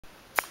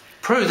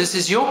Prue, this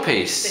is your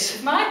piece. This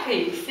is my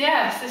piece,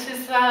 yes. This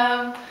is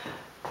a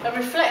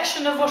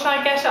reflection of what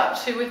I get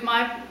up to with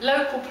my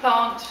local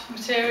plant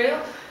material,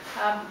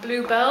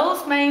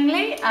 bluebells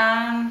mainly,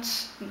 and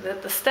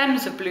the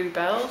stems of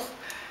bluebells,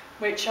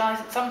 which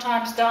I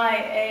sometimes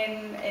dye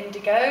in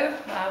indigo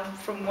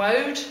from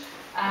woad,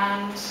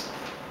 and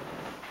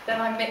then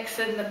I mix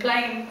in the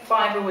plain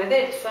fibre with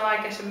it, so I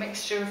get a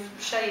mixture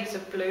of shades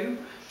of blue.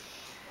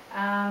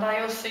 And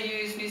I also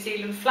use New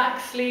Zealand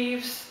flax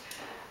leaves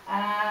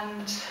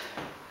and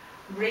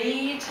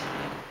reed,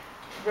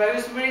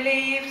 rosemary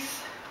leaves,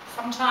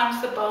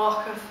 sometimes the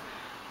bark of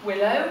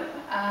willow,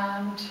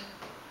 and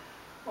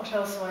what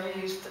else have I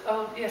used?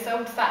 Oh yes,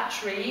 old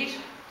thatch reed,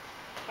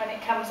 when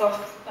it comes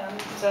off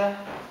and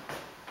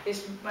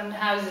when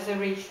houses are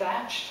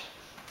rethatched.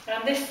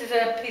 And this is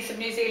a piece of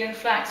New Zealand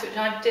flax which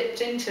I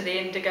dipped into the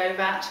indigo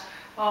vat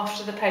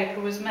after the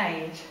paper was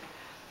made.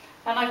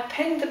 And I've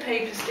pinned the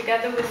papers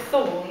together with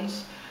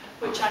thorns,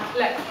 which I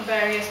collect from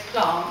various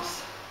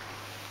plants,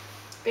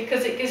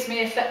 because it gives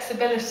me a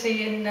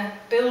flexibility in the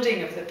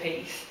building of the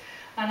piece.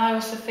 And I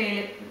also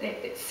feel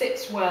it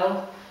sits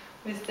well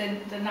with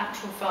the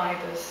natural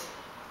fibres.